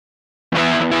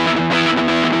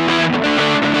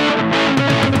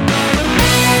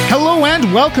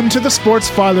and welcome to the Sports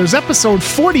Fathers, episode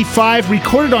 45,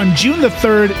 recorded on June the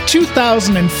 3rd,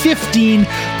 2015,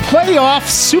 Playoff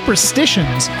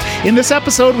Superstitions. In this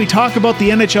episode, we talk about the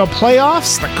NHL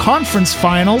playoffs, the conference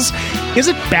finals. Is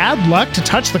it bad luck to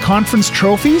touch the conference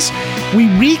trophies? We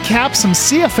recap some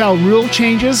CFL rule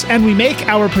changes, and we make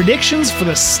our predictions for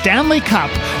the Stanley Cup.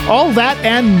 All that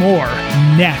and more,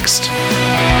 next.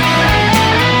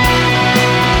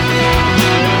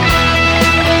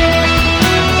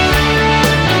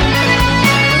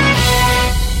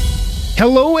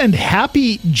 Hello and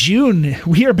happy June.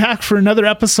 We are back for another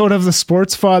episode of the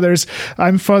Sports Fathers.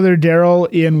 I'm Father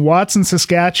Darryl in Watson,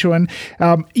 Saskatchewan.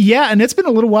 And it's been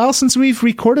a little while since we've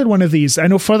recorded one of these. I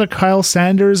know Father Kyle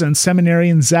Sanders and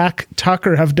seminarian Zach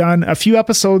Tucker have done a few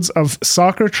episodes of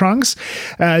Soccer Trunks.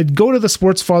 Go to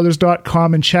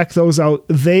thesportsfathers.com and check those out.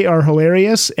 They are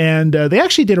hilarious, and they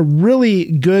actually did a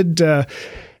really good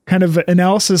kind of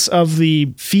analysis of the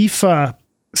FIFA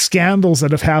scandals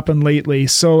that have happened lately.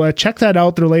 So check that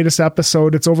out, their latest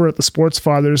episode. It's over at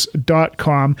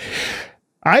thesportsfathers.com.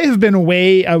 I have been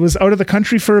away. I was out of the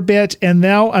country for a bit, and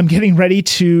now I'm getting ready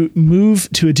to move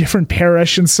to a different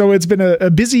parish. And so it's been a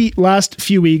busy last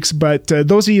few weeks, but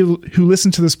those of you who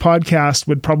listen to this podcast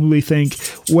would probably think,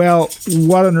 well,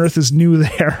 what on earth is new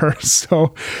there?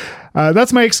 So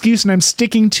that's my excuse, and I'm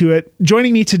sticking to it.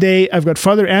 Joining me today, I've got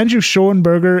Father Andrew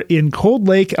Schoenberger in Cold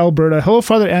Lake, Alberta. Hello,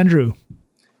 Father Andrew.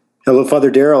 Hello,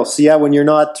 Father Darryl. So yeah, when you're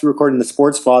not recording the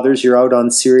Sports Fathers, you're out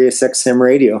on Sirius XM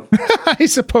radio. I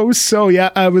suppose so. Yeah,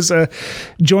 I was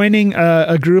joining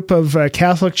a group of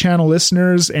Catholic Channel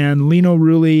listeners and Lino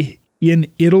Rulli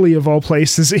in Italy, of all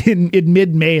places, in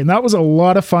mid-May, and that was a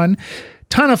lot of fun.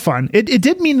 Ton of fun. It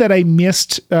did mean that I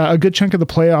missed a good chunk of the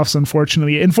playoffs,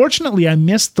 unfortunately. Unfortunately, I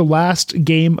missed the last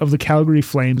game of the Calgary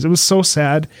Flames. It was so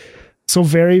sad. So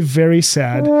very, very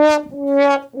sad.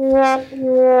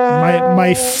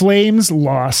 My Flames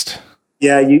lost.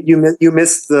 Yeah, you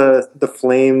missed the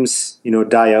Flames,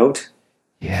 die out.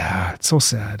 Yeah, it's so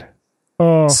sad.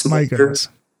 Oh, my goodness.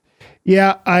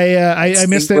 Yeah, I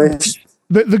missed it.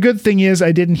 The good thing is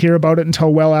I didn't hear about it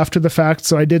until well after the fact,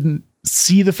 so I didn't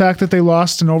see the fact that they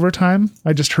lost in overtime.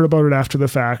 I just heard about it after the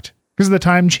fact. Because of the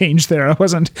time change there. I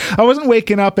wasn't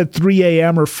waking up at 3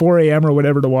 a.m. or 4 a.m. or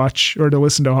whatever to watch or to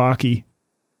listen to hockey.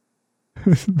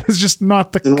 It's just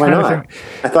not the kind of thing.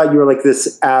 I thought you were like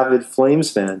this avid Flames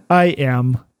fan. I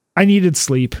am. I needed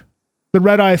sleep. The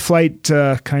red-eye flight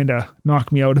kind of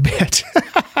knocked me out a bit.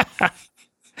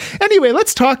 Anyway,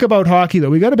 let's talk about hockey, though.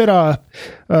 We got a bit of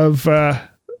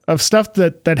stuff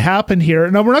that happened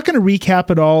here. Now, we're not going to recap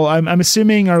it all. I'm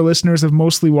assuming our listeners have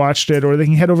mostly watched it, or they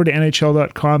can head over to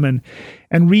NHL.com and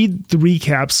read the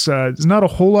recaps. There's not a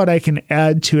whole lot I can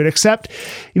add to it, except,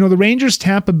 the Rangers,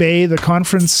 Tampa Bay, the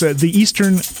conference, the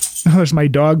Eastern, there's my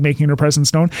dog making her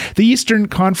presence known. The Eastern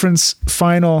Conference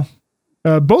Final,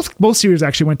 both series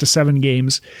actually went to 7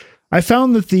 games. I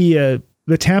found that the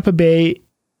Tampa Bay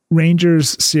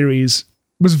Rangers series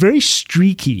was very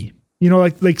streaky. There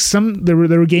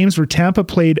were games where Tampa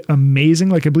played amazing.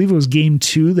 Like I believe it was game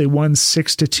 2. They won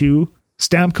 6-2.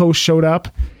 Stamkos showed up.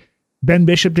 Ben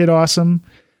Bishop did awesome.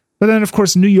 But then, of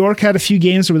course, New York had a few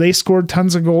games where they scored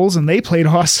tons of goals and they played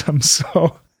awesome.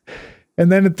 So,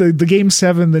 and then at the game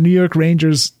 7, the New York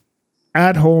Rangers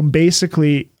at home,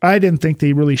 basically, I didn't think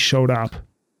they really showed up.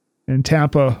 And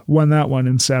Tampa won that one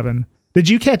in 7. Did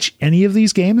you catch any of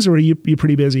these games, or were you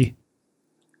pretty busy?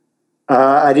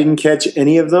 I didn't catch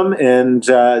any of them, and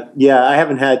I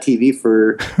haven't had TV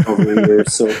for over a year.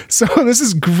 So this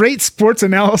is great sports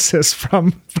analysis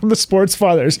from the Sports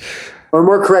Fathers. Or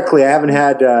more correctly, I haven't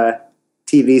had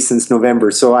TV since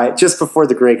November, so just before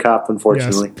the Grey Cup,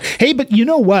 unfortunately. Yes. Hey, but you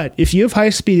know what? If you have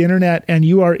high-speed internet and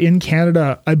you are in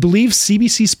Canada, I believe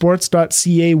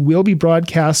cbcsports.ca will be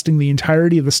broadcasting the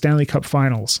entirety of the Stanley Cup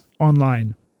Finals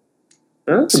online.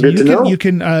 So good to know. You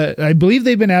can, I believe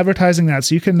they've been advertising that,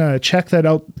 so you can check that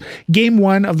out. Game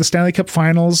 1 of the Stanley Cup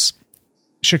Finals,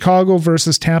 Chicago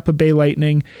versus Tampa Bay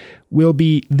Lightning, will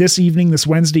be this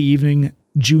Wednesday evening,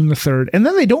 June the 3rd. And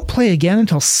then they don't play again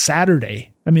until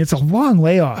Saturday. I mean, it's a long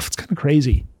layoff. It's kind of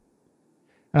crazy.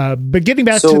 But getting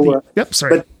back to the...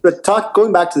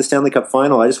 Going back to the Stanley Cup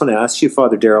Final, I just want to ask you,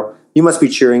 Father Darryl, you must be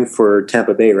cheering for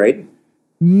Tampa Bay, right?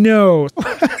 No.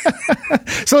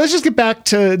 So let's just get back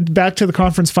to the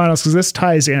conference finals, because this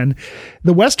ties in.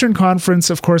 The Western Conference,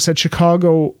 of course, had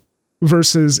Chicago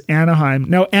versus Anaheim.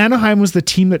 Now, Anaheim was the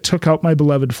team that took out my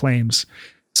beloved Flames.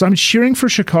 So I'm cheering for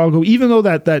Chicago, even though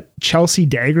that Chelsea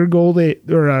dagger goal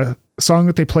or a song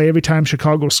that they play every time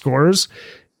Chicago scores,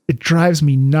 it drives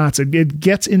me nuts. It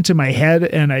gets into my head,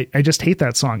 and I just hate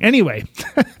that song. Anyway,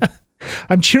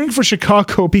 I'm cheering for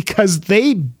Chicago because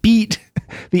they beat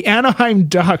the Anaheim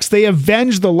Ducks. They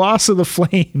avenged the loss of the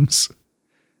Flames.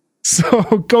 So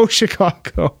go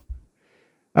Chicago.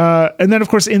 And then, of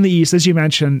course, in the East, as you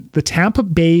mentioned, the Tampa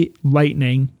Bay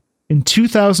Lightning in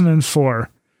 2004.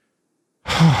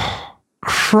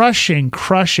 Crushing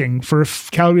for a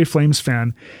Calgary Flames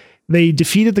fan. They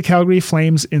defeated the Calgary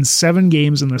Flames in 7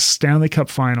 games in the Stanley Cup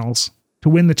Finals to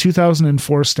win the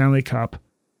 2004 Stanley Cup.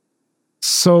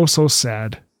 So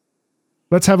sad.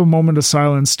 Let's have a moment of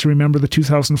silence to remember the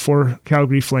 2004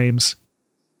 Calgary Flames.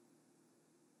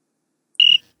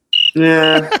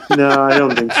 Yeah, no, I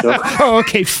don't think so. Oh,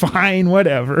 okay, fine,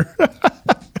 whatever.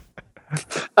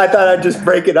 I thought I'd just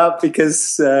break it up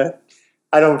because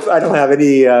I don't have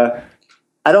any.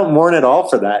 I don't mourn at all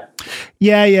for that.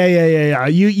 Yeah.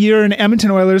 You're an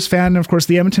Edmonton Oilers fan, and of course,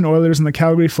 the Edmonton Oilers and the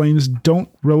Calgary Flames don't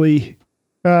really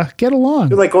get along.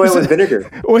 They're like oil and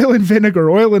vinegar. Oil and vinegar,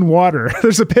 oil and water.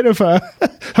 There's a bit of a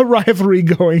rivalry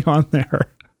going on there.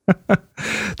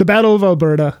 The Battle of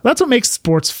Alberta. That's what makes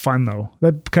sports fun, though.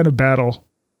 That kind of battle.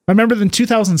 I remember in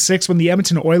 2006 when the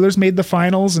Edmonton Oilers made the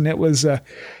finals, and it was,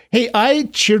 hey, I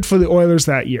cheered for the Oilers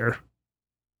that year.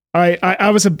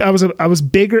 I was a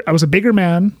bigger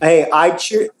man. Hey, I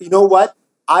cheered. You know what?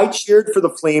 I cheered for the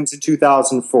Flames in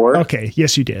 2004. Okay,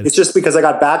 yes, you did. It's just because I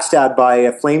got backstabbed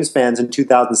by Flames fans in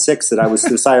 2006 that I was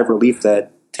to a sigh of relief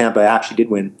that Tampa actually did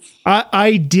win.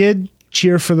 I did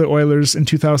cheer for the Oilers in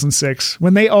 2006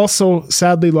 when they also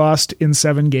sadly lost in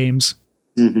 7 games.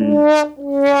 Mm-hmm.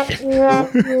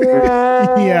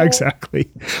 Yeah,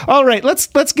 exactly. All right, let's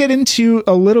get into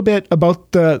a little bit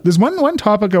about there's one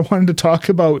topic I wanted to talk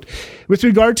about with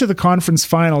regard to the conference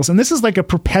finals, and this is like a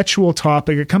perpetual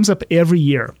topic. It comes up every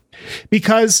year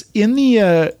because in the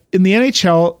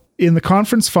NHL, in the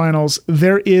conference finals,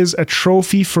 there is a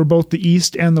trophy for both the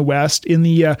East and the West. In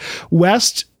the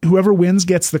West, whoever wins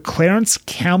gets the Clarence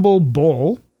Campbell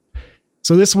Bowl.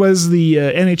 So this was the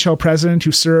NHL president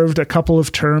who served a couple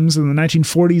of terms in the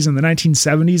 1940s and the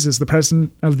 1970s as the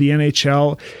president of the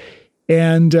NHL.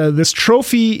 And this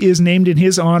trophy is named in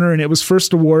his honor, and it was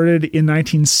first awarded in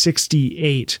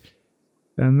 1968.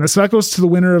 And so that goes to the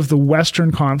winner of the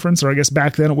Western Conference, or I guess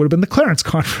back then it would have been the Clarence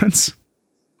Conference.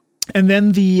 And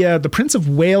then the Prince of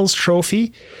Wales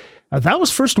Trophy, that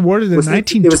was first awarded in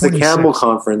 1926. It was the Campbell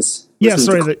Conference. Yeah,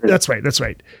 sorry, that's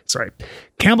right. Sorry.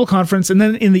 Campbell Conference. And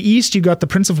then in the East, you got the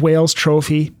Prince of Wales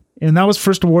Trophy, and that was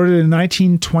first awarded in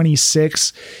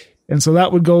 1926. And so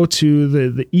that would go to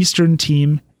the Eastern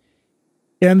team.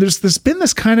 And there's been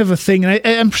this kind of a thing, and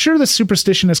I'm sure the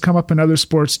superstition has come up in other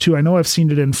sports too. I know I've seen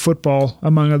it in football,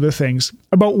 among other things,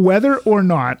 about whether or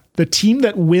not the team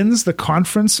that wins the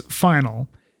conference final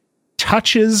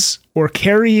touches or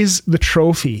carries the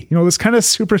trophy. You know, this kind of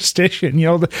superstition, you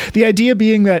know, the idea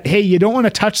being that, hey, you don't want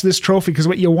to touch this trophy because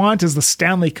what you want is the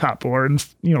Stanley Cup, or in,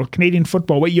 you know, Canadian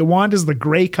football, what you want is the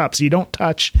Grey Cup, so you don't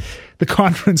touch the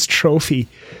conference trophy.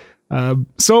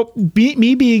 So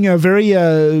me being a very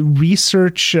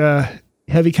research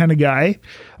heavy kind of guy,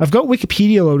 I've got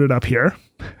Wikipedia loaded up here,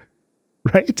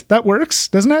 right? That works,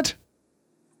 doesn't it?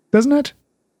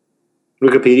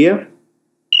 Wikipedia?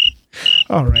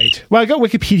 All right. Well, I got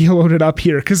Wikipedia loaded up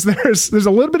here because there's a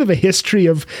little bit of a history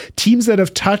of teams that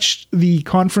have touched the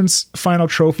conference final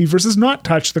trophy versus not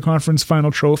touched the conference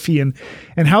final trophy, and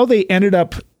how they ended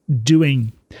up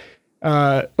doing.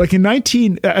 I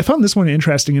found this one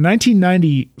interesting. In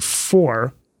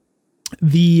 1994,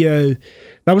 that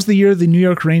was the year the New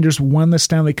York Rangers won the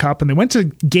Stanley Cup, and they went to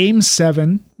Game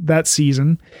 7 that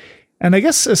season. And I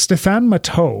guess Stéphane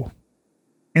Matteau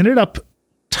ended up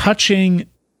touching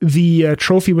the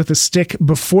trophy with a stick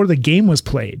before the game was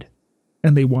played,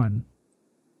 and they won.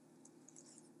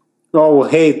 Oh, well,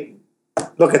 hey,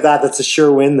 look at that. That's a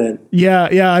sure win then. Yeah.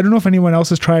 I don't know if anyone else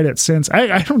has tried it since.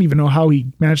 I don't even know how he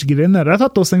managed to get in that. I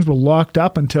thought those things were locked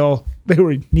up until they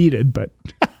were needed, but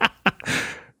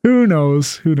who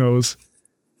knows?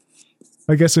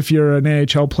 I guess if you're an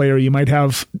NHL player, you might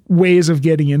have ways of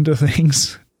getting into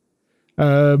things.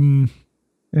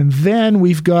 And then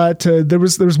we've got, there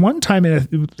was one time, I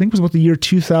think it was about the year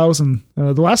 2000,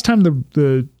 the last time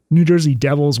the New Jersey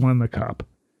Devils won the Cup.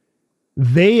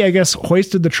 They, I guess,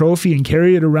 hoisted the trophy and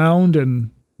carried it around,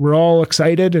 and were all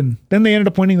excited, and then they ended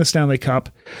up winning the Stanley Cup.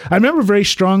 I remember very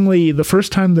strongly the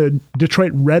first time the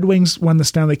Detroit Red Wings won the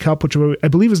Stanley Cup, which I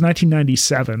believe was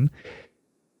 1997.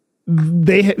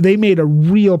 They made a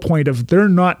real point of they're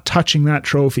not touching that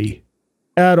trophy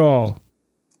at all.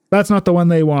 That's not the one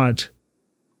they want.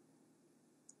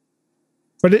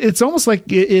 But it's almost like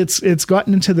it's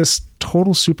gotten into this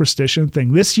total superstition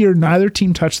thing. This year, neither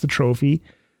team touched the trophy,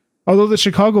 although the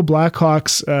Chicago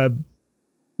Blackhawks,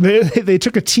 they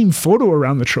took a team photo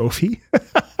around the trophy.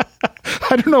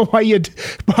 I don't know why you'd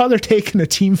bother taking a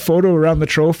team photo around the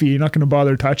trophy. You're not going to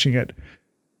bother touching it.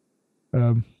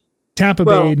 Tampa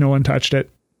Bay, no one touched it.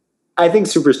 I think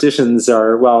superstitions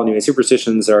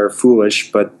are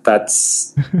foolish, but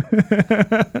that's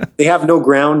they have no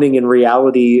grounding in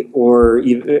reality or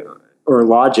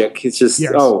logic. It's just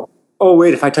oh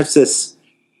wait, if I touch this,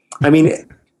 I mean.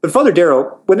 But Father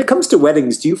Darryl, when it comes to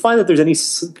weddings, do you find that there's any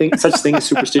such thing as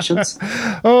superstitions?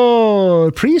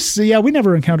 Oh, priests, yeah, we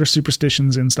never encounter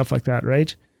superstitions and stuff like that,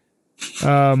 right?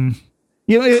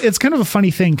 It's kind of a funny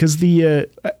thing because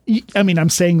I'm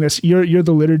saying this, you're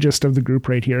the liturgist of the group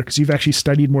right here because you've actually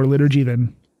studied more liturgy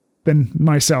than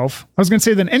myself. I was going to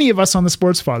say than any of us on the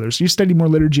Sports Fathers. You studied more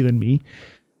liturgy than me.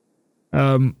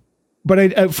 But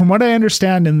from what I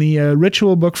understand in the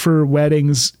ritual book for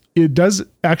weddings, it does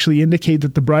actually indicate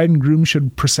that the bride and groom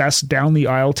should process down the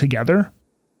aisle together.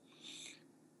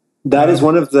 That's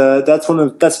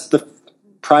the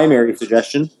primary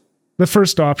suggestion. The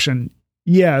first option.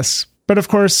 Yes. But of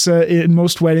course, in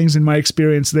most weddings, in my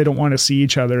experience, they don't want to see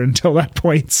each other until that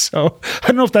point. So I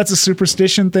don't know if that's a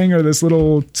superstition thing or this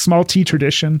little small T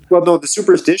tradition. Well, no, the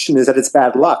superstition is that it's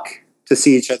bad luck to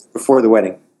see each other before the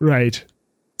wedding. Right.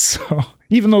 So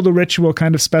even though the ritual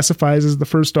kind of specifies as the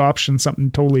first option something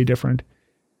totally different.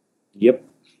 Yep.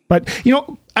 But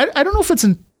I don't know if it's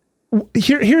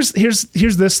here's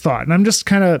this thought, and I'm just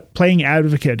kind of playing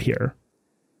advocate here.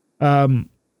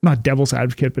 Not devil's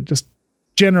advocate, but just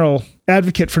general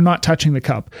advocate for not touching the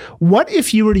cup. What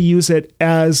if you were to use it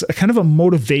as a kind of a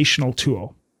motivational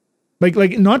tool?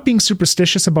 Like not being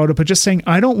superstitious about it, but just saying,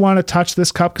 I don't want to touch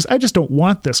this cup because I just don't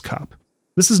want this cup.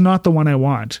 This is not the one I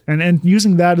want. And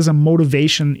using that as a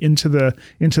motivation into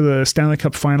the Stanley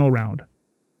Cup Final round.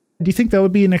 Do you think that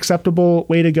would be an acceptable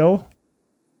way to go?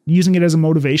 Using it as a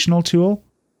motivational tool?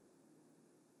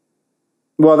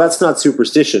 Well, that's not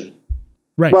superstition.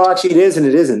 Right. Well, actually it is and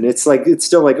it isn't. It's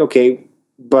still like, okay,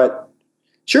 but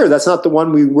sure, that's not the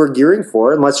one we were gearing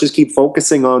for. And let's just keep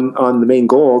focusing on the main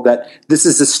goal, that this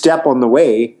is a step on the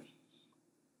way.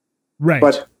 Right.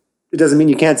 But it doesn't mean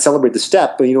you can't celebrate the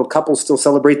step, but couples still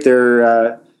celebrate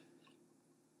their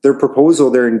proposal,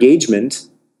 their engagement.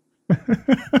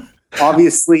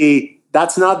 Obviously,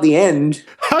 that's not the end.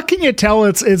 How can you tell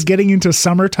it's getting into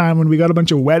summertime when we got a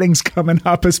bunch of weddings coming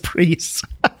up as priests?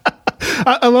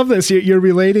 I love this. You're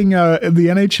relating the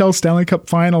NHL Stanley Cup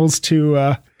Finals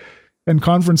to and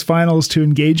conference finals to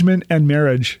engagement and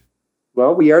marriage.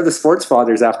 Well, we are the Sports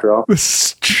Fathers after all. This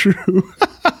is true.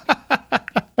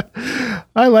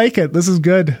 I like it. This is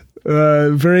good.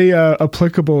 Very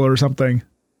applicable or something.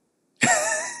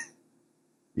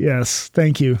 Yes.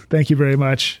 Thank you. Thank you very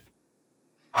much.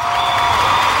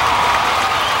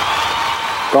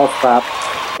 Golf clap.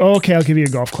 Okay, I'll give you a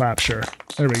golf clap. Sure.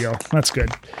 There we go. That's good.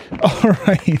 All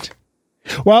right.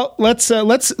 Well, let's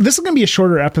this is going to be a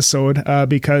shorter episode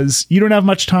because you don't have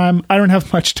much time. I don't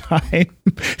have much time.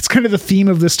 It's kind of the theme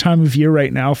of this time of year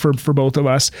right now for both of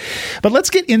us. But let's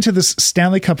get into this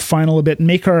Stanley Cup Final a bit and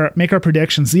make our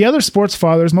predictions. The other sports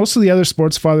fathers, most of the other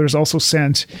sports fathers also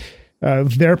sent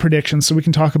their predictions, so we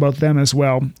can talk about them as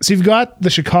well. So you've got the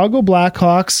Chicago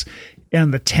Blackhawks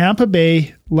and the Tampa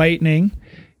Bay Lightning,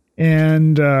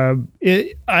 and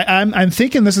I'm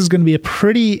thinking this is going to be a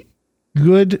pretty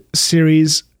good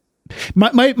series.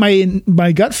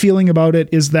 My gut feeling about it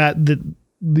is that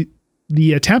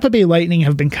the Tampa Bay Lightning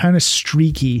have been kind of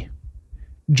streaky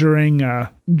during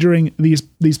these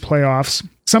playoffs.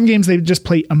 Some games they just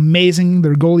play amazing.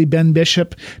 Their goalie Ben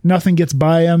Bishop, nothing gets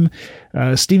by him.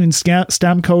 Steven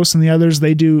Stamkos and the others,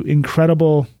 they do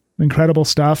incredible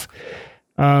stuff.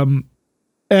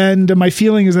 And my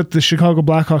feeling is that the Chicago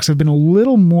Blackhawks have been a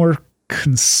little more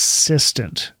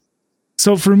consistent.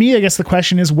 So for me, I guess the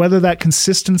question is whether that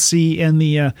consistency and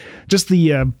the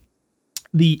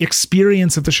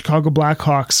experience of the Chicago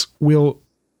Blackhawks will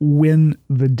win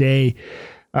the day.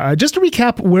 Just to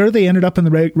recap where they ended up in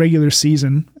the regular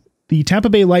season, the Tampa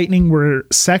Bay Lightning were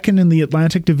second in the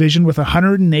Atlantic Division with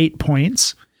 108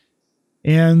 points,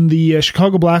 and the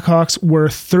Chicago Blackhawks were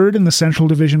third in the Central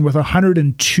Division with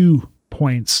 102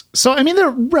 points. So I mean,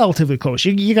 they're relatively close.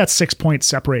 You got 6 points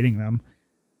separating them.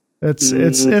 It's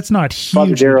not huge.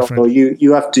 Father Darryl, though,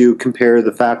 you have to compare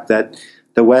the fact that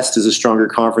the West is a stronger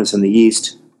conference than the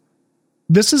East.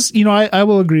 This is, I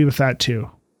will agree with that too.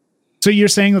 So you're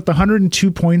saying that the 102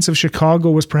 points of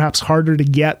Chicago was perhaps harder to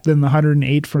get than the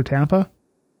 108 for Tampa?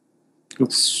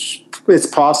 It's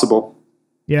possible.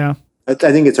 Yeah. I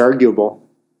think it's arguable.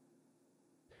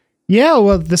 Yeah,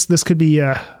 well, this could be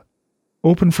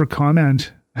open for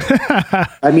comment.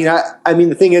 I mean,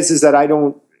 the thing is that I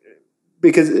don't,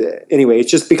 because anyway,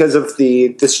 it's just because of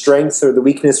the strength or the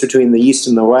weakness between the East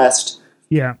and the West.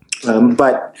 Yeah.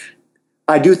 But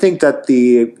I do think that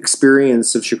the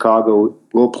experience of Chicago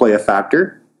will play a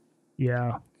factor.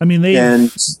 Yeah. I mean,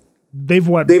 they've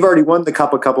already won the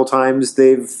cup a couple times.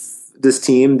 They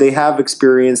have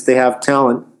experience, they have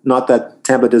talent. Not that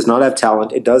Tampa does not have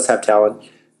talent. It does have talent,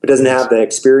 but doesn't have the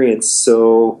experience.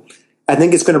 So I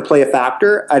think it's going to play a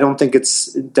factor. I don't think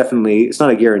it's not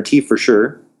a guarantee for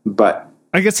sure, but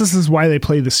I guess this is why they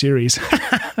play the series.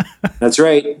 That's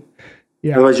right.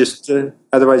 Yeah.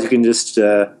 Otherwise you can just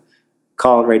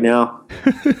call it right now.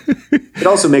 It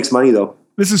also makes money though.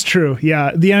 This is true.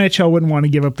 Yeah. The NHL wouldn't want to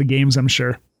give up the games, I'm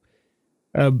sure.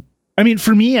 I mean,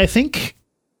 for me, I think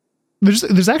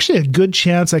there's actually a good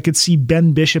chance I could see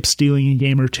Ben Bishop stealing a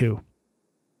game or two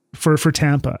for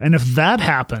Tampa. And if that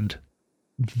happened,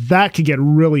 that could get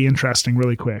really interesting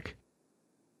really quick.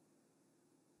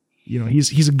 You know,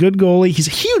 he's a good goalie. He's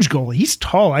a huge goalie. He's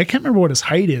tall. I can't remember what his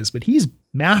height is, but he's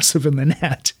massive in the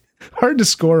net. Hard to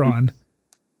score on.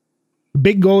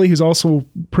 Big goalie who's also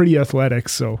pretty athletic,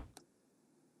 so.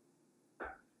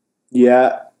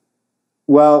 Yeah.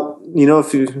 Well, you know,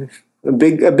 if a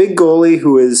big goalie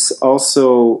who is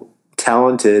also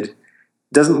talented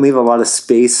doesn't leave a lot of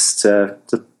space to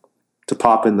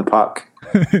pop in the puck.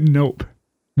 Nope.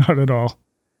 Not at all.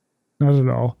 Not at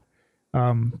all.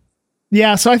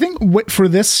 Yeah, so I think for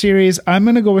this series, I'm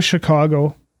going to go with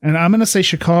Chicago, and I'm going to say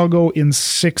Chicago in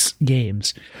 6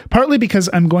 games. Partly because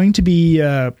I'm going to be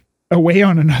away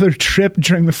on another trip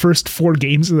during the first 4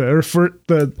 games for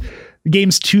the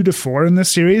games 2 to 4 in this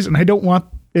series, and I don't want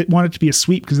it to be a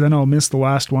sweep because then I'll miss the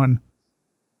last one.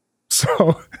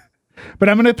 So, but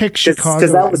I'm going to pick Chicago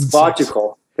because that was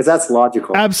logical. Because that's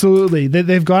logical. Absolutely,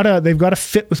 they've got to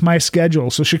fit with my schedule.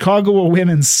 So Chicago will win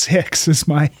in 6 that's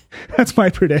my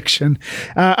prediction.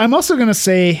 I'm also going to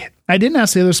say, I didn't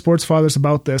ask the other sports fathers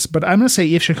about this, but I'm going to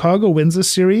say if Chicago wins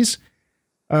this series,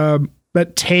 that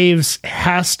Taves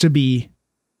has to be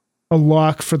a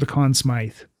lock for the Conn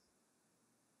Smythe.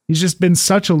 He's just been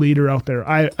such a leader out there.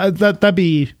 That'd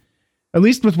be, at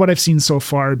least with what I've seen so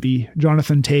far, be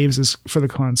Jonathan Taves is for the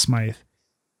Conn Smythe.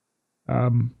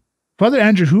 Father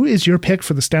Andrew, who is your pick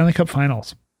for the Stanley Cup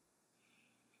Finals?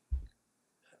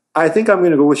 I think I'm going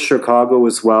to go with Chicago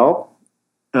as well.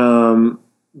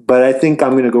 But I think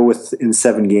I'm going to go with in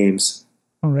 7 games.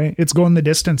 All right. It's going the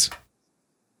distance.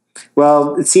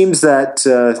 Well, it seems that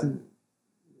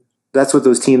that's what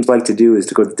those teams like to do, is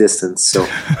to go the distance. So,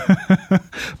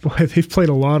 boy, they've played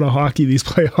a lot of hockey these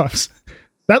playoffs.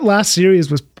 That last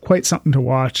series was quite something to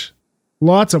watch.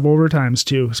 Lots of overtimes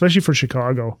too, especially for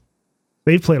Chicago.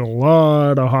 They've played a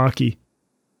lot of hockey.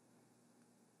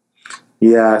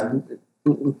 Yeah.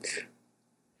 Well,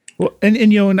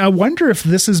 and I wonder if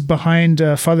this is behind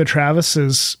Father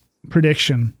Travis's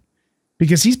prediction,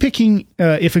 because he's picking,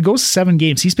 if it goes 7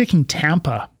 games, he's picking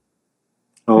Tampa.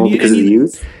 Oh, because of the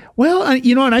youth? Well,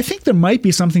 and I think there might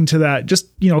be something to that, just,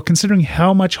 considering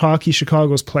how much hockey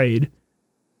Chicago's played,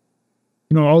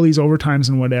 all these overtimes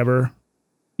and whatever.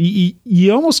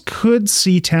 You almost could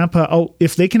see Tampa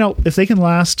if they can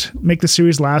make the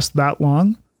series last that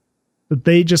long, that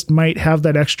they just might have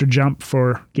that extra jump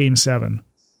for Game 7,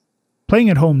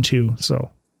 playing at home too. So,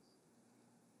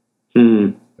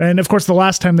 and of course, the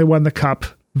last time they won the cup,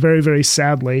 very, very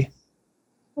sadly,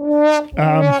 they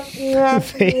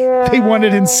won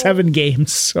it in 7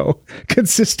 games. So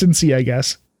consistency, I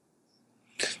guess.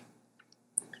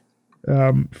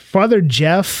 Father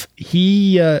Jeff,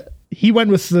 he went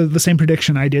with the same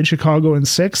prediction I did, Chicago in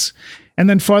 6. And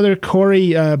then Father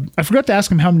Corey, I forgot to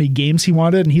ask him how many games he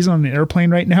wanted, and he's on an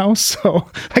airplane right now, so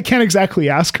I can't exactly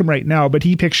ask him right now, but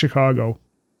he picked Chicago.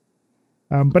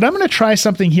 But I'm going to try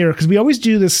something here, because we always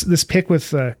do this pick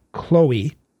with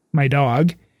Chloe, my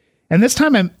dog. And this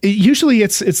time, usually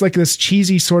it's like this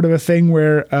cheesy sort of a thing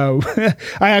where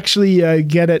I actually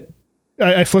get it.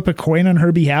 I flip a coin on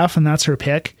her behalf, and that's her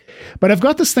pick. But I've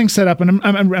got this thing set up, and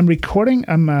I'm recording.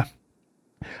 I'm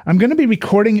going to be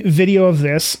recording video of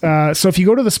this. So if you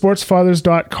go to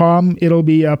thesportsfathers.com, it'll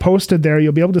be posted there.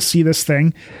 You'll be able to see this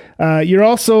thing. You're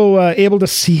also able to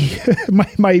see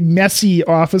my messy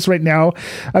office right now.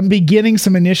 I'm beginning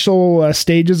some initial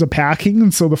stages of packing,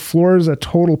 and so the floor is a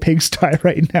total pigsty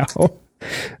right now.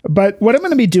 But what I'm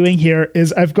going to be doing here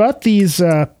is I've got these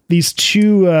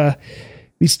two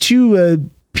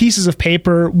pieces of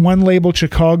paper, one labeled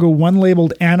Chicago, one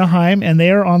labeled Anaheim, and they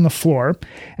are on the floor.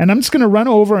 And I'm just going to run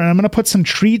over and I'm going to put some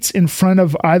treats in front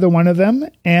of either one of them.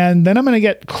 And then I'm going to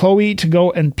get Chloe to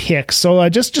go and pick. So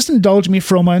just indulge me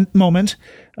for a moment.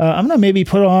 I'm going to maybe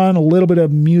put on a little bit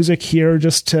of music here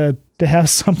just to have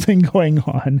something going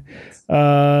on.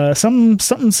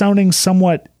 Something sounding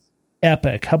somewhat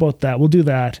epic. How about that? We'll do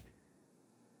that.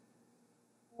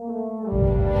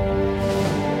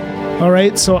 All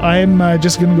right, so I'm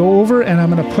just going to go over and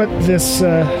I'm going to put these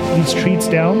treats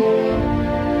down.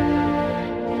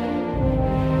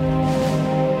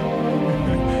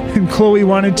 And Chloe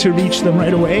wanted to reach them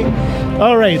right away.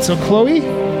 All right, so Chloe,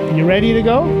 you ready to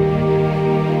go?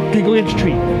 Okay, go get your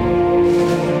treat.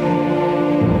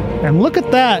 And look at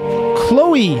that,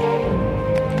 Chloe.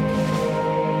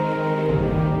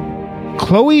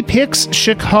 Chloe picks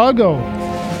Chicago.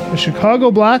 The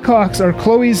Chicago Blackhawks are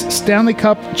Chloe's Stanley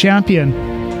Cup champion.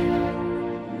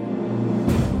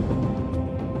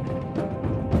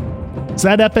 Is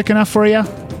that epic enough for you?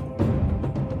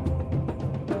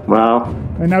 Wow.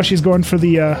 And now she's going for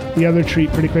the other treat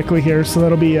pretty quickly here. So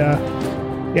that'll be,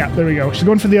 yeah, there we go. She's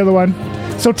going for the other one.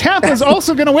 So Tampa's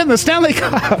also going to win the Stanley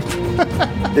Cup.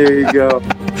 There you go.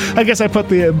 I guess I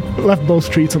left both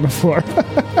treats on the floor.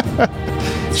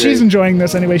 She's enjoying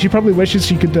this anyway. She probably wishes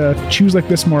she could choose like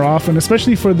this more often,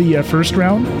 especially for the first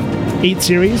round, 8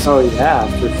 series. Oh yeah,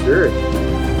 for sure.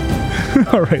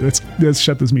 All right, let's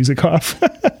shut this music off.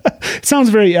 It sounds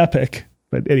very epic.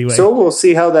 But anyway, so we'll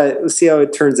see how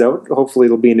it turns out. Hopefully,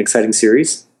 it'll be an exciting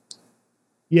series.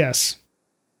 Yes,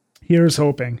 here's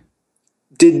hoping.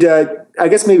 I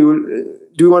guess maybe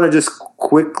do we want to just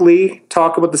quickly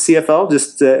talk about the CFL?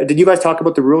 Just did you guys talk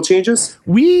about the rule changes?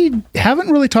 We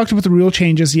haven't really talked about the rule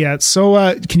changes yet. So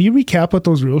can you recap what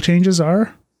those rule changes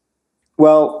are?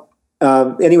 Well,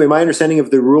 anyway, my understanding of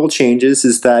the rule changes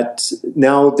is that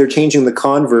now they're changing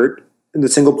the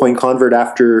single point convert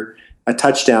after a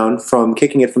touchdown from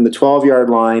kicking it from the 12-yard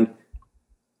line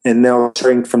and now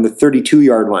starting from the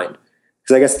 32-yard line.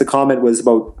 Because I guess the comment was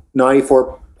about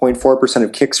 94.4%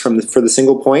 of kicks for the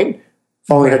single point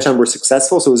following touchdown were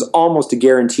successful. So it was almost a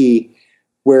guarantee,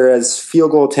 whereas field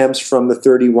goal attempts from the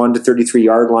 31 to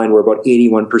 33-yard line were about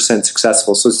 81%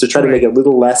 successful. So it's to try to make it a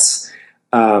little less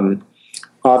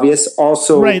obvious.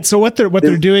 Also, right. So what they're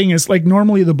doing is, like,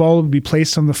 normally the ball would be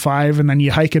placed on the 5 and then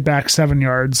you hike it back 7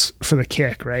 yards for the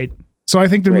kick, right? So I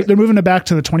think they're moving it back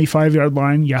to the 25-yard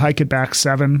line. You hike it back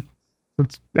 7.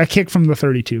 It's a kick from the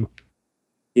 32.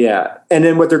 Yeah. And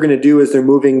then what they're going to do is they're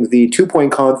moving the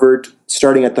 2-point convert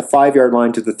starting at the 5-yard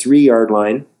line to the 3-yard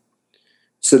line.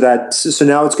 So now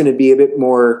it's going to be a bit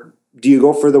more, do you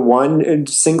go for the one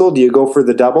single? Do you go for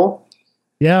the double?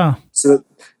 Yeah. So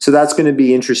that's going to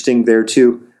be interesting there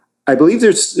too. I believe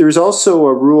there's also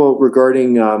a rule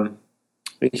regarding,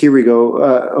 here we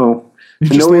go.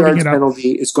 The no yards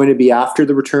penalty is going to be after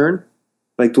the return.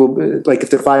 Like if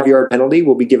the 5-yard penalty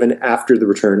will be given after the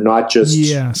return, not just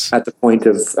at the point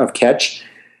of catch.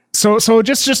 So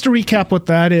just to recap what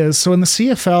that is. So in the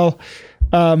CFL,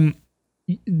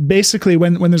 basically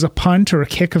when there's a punt or a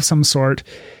kick of some sort,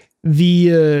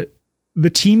 the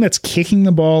team that's kicking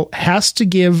the ball has to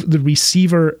give the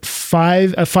receiver a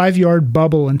 5-yard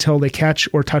bubble until they catch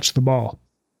or touch the ball.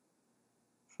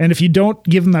 And if you don't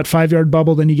give them that 5-yard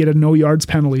bubble, then you get a no yards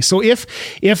penalty. So if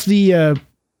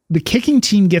the kicking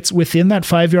team gets within that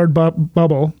 5-yard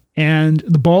bubble and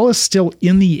the ball is still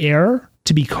in the air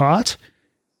to be caught,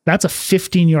 that's a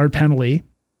 15-yard penalty.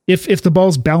 If the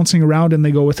ball's bouncing around and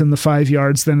they go within the 5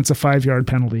 yards, then it's a 5-yard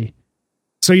penalty.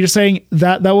 So you're saying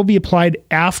that will be applied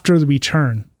after the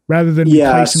return rather than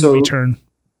replacing the return.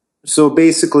 So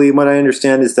basically what I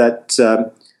understand is that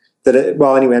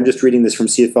anyway, I'm just reading this from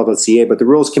CFL.ca, but the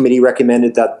Rules Committee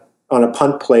recommended that on a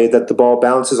punt play that the ball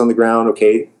bounces on the ground,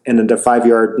 and then the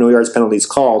 5-yard no yards penalty is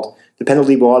called, the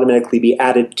penalty will automatically be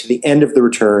added to the end of the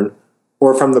return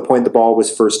or from the point the ball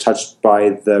was first touched by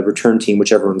the return team,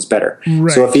 whichever one's better.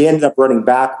 Right. So if he ended up running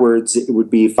backwards, it would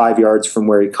be 5 yards from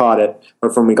where he caught it or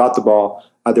from where he got the ball.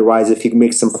 Otherwise, if he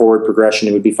makes some forward progression,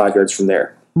 it would be 5 yards from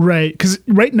there. Right, because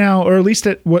right now, or at least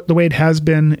the way it has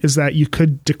been, is that you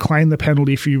could decline the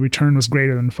penalty if your return was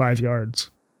greater than 5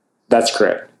 yards. That's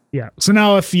correct. Yeah. So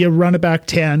now if you run it back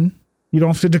 10, you don't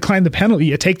have to decline the penalty.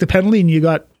 You take the penalty and you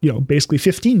got, basically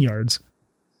 15 yards.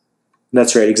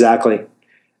 That's right, exactly.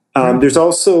 There's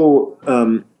also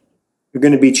going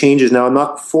to be changes. Now, I'm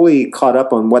not fully caught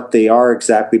up on what they are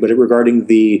exactly, but regarding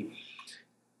the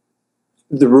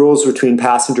rules between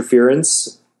pass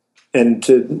interference and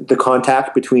the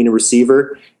contact between a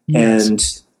receiver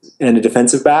and a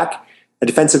defensive back. A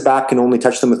defensive back can only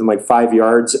touch them within like 5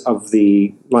 yards of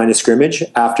the line of scrimmage.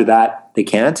 After that, they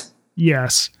can't.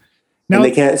 Yes. Now, and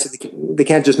they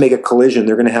can't just make a collision.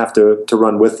 They're going to have to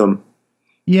run with them.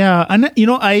 Yeah, and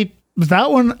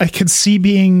that one I could see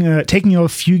being taking a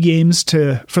few games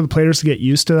for the players to get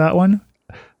used to that one.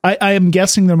 I am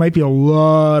guessing there might be a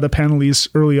lot of penalties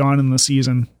early on in the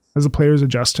season as the players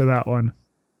adjust to that one.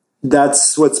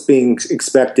 That's what's being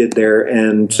expected there,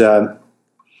 and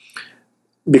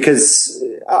because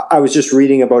I was just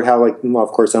reading about how, like, well, of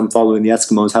course I'm following the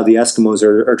Eskimos, how the Eskimos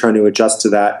are trying to adjust to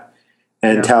that,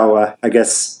 and how I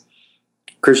guess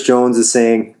Chris Jones is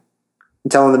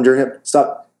telling them during it,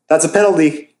 stop, that's a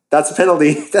penalty. That's a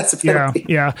penalty. That's a penalty.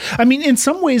 Yeah. I mean, in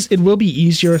some ways, it will be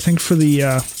easier, I think, for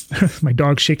the my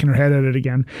dog's shaking her head at it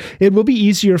again. It will be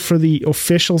easier for the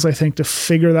officials, I think, to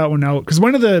figure that one out. Because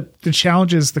one of the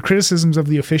challenges, the criticisms of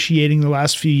the officiating the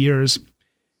last few years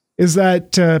is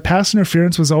that pass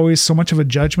interference was always so much of a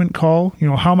judgment call. You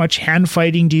know, how much hand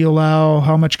fighting do you allow?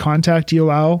 How much contact do you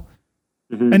allow?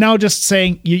 Mm-hmm. And now just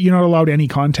saying you're not allowed any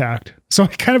contact. So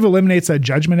it kind of eliminates that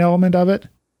judgment element of it.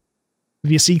 If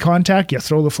you see contact, you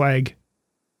throw the flag.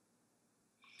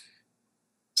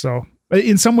 So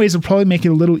in some ways, it'll probably make it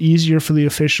a little easier for the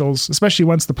officials, especially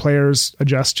once the players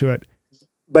adjust to it.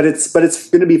 But it's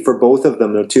going to be for both of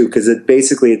them though too, because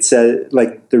it says,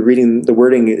 like the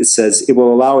wording, it says it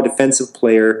will allow a defensive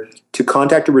player to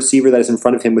contact a receiver that is in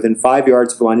front of him within 5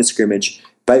 yards of the line of scrimmage,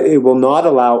 but it will not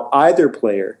allow either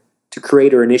player to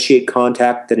create or initiate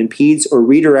contact that impedes or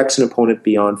redirects an opponent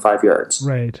beyond 5 yards.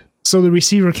 Right. So the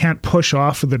receiver can't push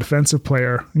off of the defensive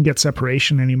player and get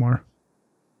separation anymore.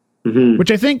 Mm-hmm.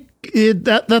 Which I think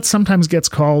that sometimes gets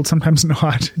called, sometimes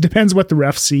not. Depends what the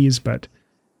ref sees, but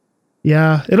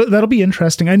yeah, that'll be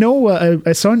interesting. I know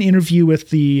I saw an interview with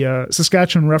the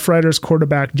Saskatchewan Roughriders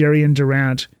quarterback, Darryl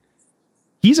Durant.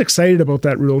 He's excited about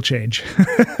that rule change.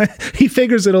 He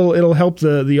figures it'll help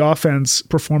the offense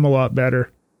perform a lot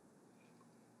better.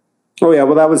 Oh yeah,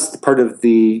 well that was part of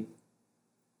the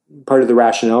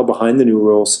rationale behind the new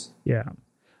rules. Yeah.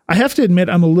 I have to admit,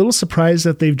 I'm a little surprised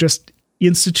that they've just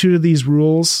instituted these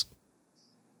rules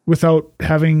without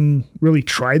having really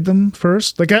tried them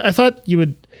first. Like I thought you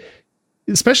would,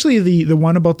 especially the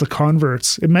one about the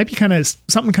converts. It might be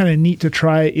something kind of neat to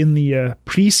try in the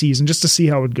preseason just to see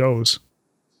how it goes.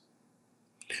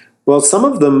 Well, some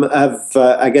of them have,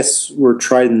 I guess, were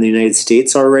tried in the United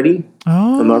States already.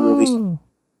 Oh, I'm not really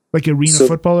like arena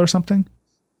football or something.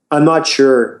 I'm not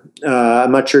sure.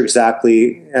 I'm not sure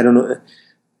exactly. I don't know,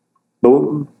 but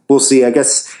we'll see. I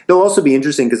guess it'll also be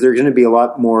interesting because there's going to be a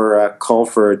lot more call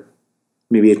for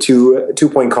maybe a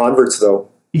 2-point converts, though.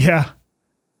 Yeah.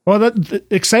 Well, that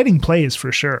exciting plays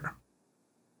for sure.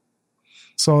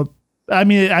 So, I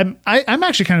mean, I'm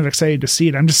actually kind of excited to see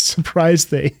it. I'm just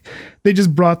surprised they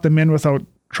just brought them in without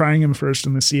trying them first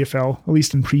in the CFL, at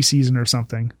least in preseason or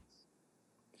something.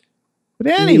 But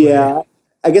anyway. Yeah.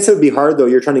 I guess it would be hard though.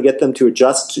 You're trying to get them to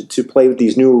adjust to play with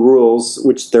these new rules,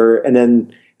 and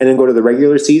then go to the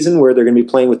regular season where they're going to be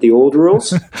playing with the old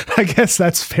rules. I guess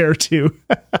that's fair too.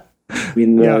 I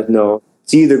mean, no,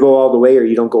 it's either go all the way or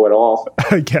you don't go at all.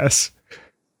 I guess.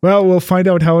 Well, we'll find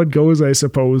out how it goes, I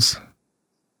suppose.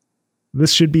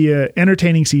 This should be an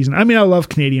entertaining season. I mean, I love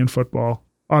Canadian football,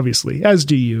 obviously, as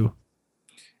do you.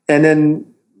 And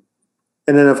then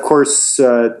of course.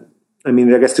 I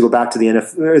mean, I guess to go back to the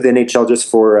NHL just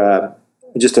for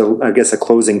a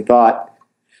closing thought.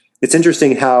 It's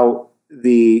interesting how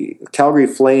the Calgary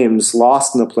Flames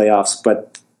lost in the playoffs,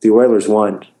 but the Oilers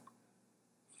won,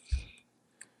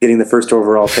 getting the first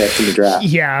overall pick in the draft.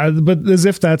 Yeah, but as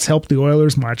if that's helped the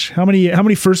Oilers much. How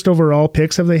many first overall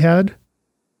picks have they had?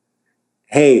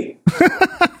 Hey,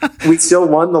 we still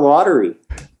won the lottery.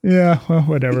 Yeah, well,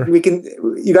 whatever. We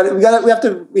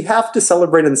have to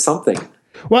celebrate in something.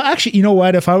 Well, actually, you know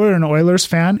what? If I were an Oilers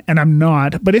fan, and I'm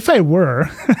not, but if I were,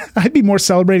 I'd be more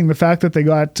celebrating the fact that they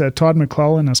got Todd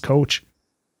McLellan as coach.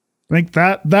 I think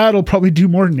that'll probably do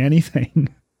more than anything.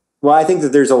 Well, I think that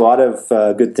there's a lot of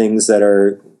good things that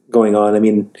are going on. I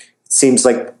mean, it seems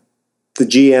like the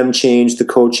GM change, the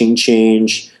coaching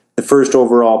change, the first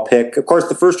overall pick. Of course,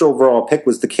 the first overall pick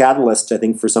was the catalyst, I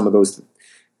think, for some of those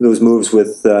moves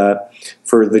with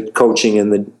for the coaching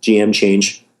and the GM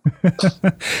change.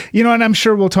 And I'm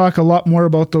sure we'll talk a lot more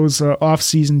about those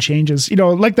off-season changes.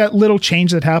 Like that little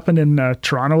change that happened in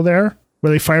Toronto there,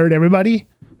 where they fired everybody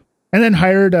and then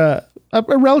hired a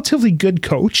relatively good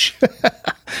coach,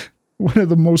 one of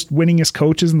the most winningest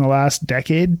coaches in the last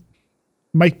decade,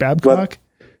 Mike Babcock.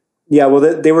 They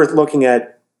were looking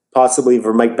at possibly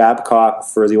for Mike Babcock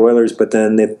for the Oilers, but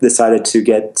then they decided to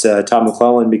get Todd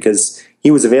McLellan because he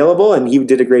was available and he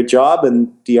did a great job,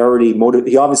 and he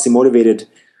obviously motivated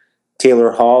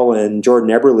Taylor Hall and Jordan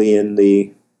Eberle and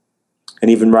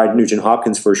even Ryan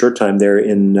Nugent-Hopkins for a short time there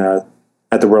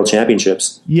at the World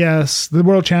Championships. Yes, the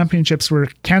World Championships where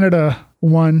Canada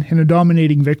won in a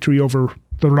dominating victory over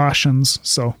the Russians.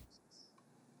 So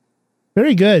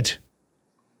very good.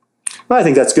 Well, I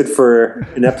think that's good for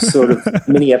an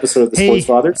mini episode of the Sports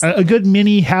Fathers. A good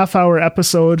mini half-hour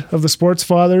episode of the Sports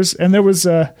Fathers, and there was,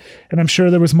 and I'm sure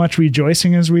there was much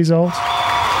rejoicing as a result.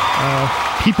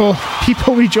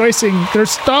 People rejoicing. They're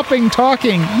stopping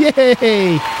talking.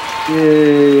 Yay!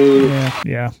 Yay!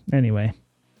 Yeah. Anyway.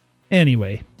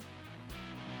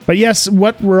 But yes,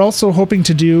 what we're also hoping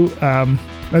to do,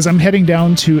 as I'm heading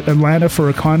down to Atlanta for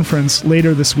a conference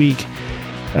later this week,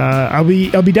 I'll be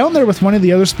down there with one of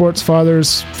the other sports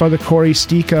fathers, Father Corey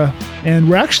Stika, and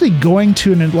we're actually going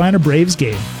to an Atlanta Braves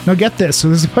game. Now get this, so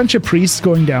there's a bunch of priests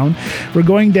going down. We're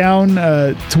going down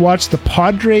to watch the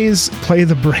Padres play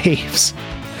the Braves.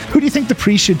 Who do you think the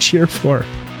priest should cheer for?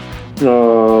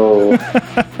 Oh.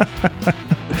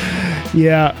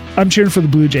 Yeah, I'm cheering for the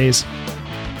Blue Jays.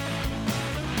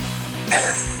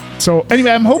 So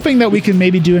anyway, I'm hoping that we can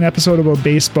maybe do an episode about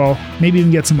baseball, maybe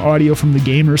even get some audio from the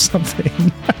game or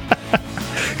something.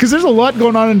 Because there's a lot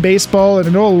going on in baseball, and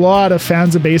I know a lot of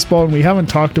fans of baseball, and we haven't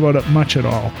talked about it much at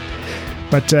all.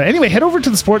 But anyway, head over to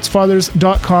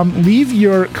thesportsfathers.com. Leave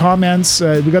your comments.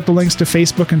 We got the links to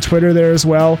Facebook and Twitter there as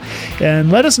well.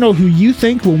 And let us know who you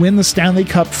think will win the Stanley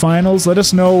Cup Finals. Let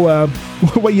us know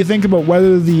what you think about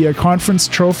whether the conference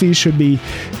trophies should be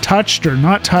touched or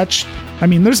not touched. I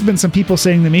mean, there's been some people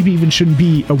saying that maybe even shouldn't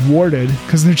be awarded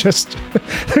because they're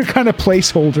kind of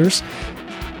placeholders.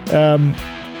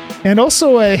 And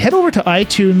also head over to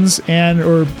iTunes and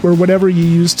or whatever you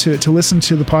use to listen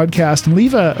to the podcast and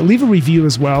leave a review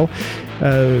as well.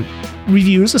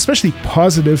 Reviews, especially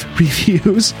positive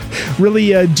reviews,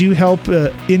 really do help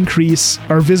increase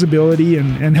our visibility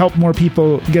and help more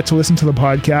people get to listen to the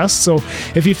podcast. So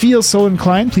if you feel so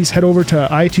inclined, please head over to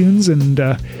iTunes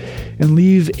and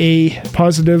leave a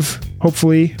positive,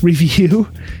 hopefully, review.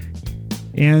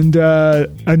 And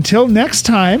until next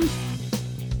time,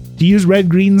 to use Red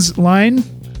Green's line,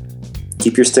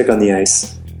 keep your stick on the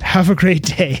ice. Have a great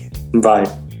day. Bye.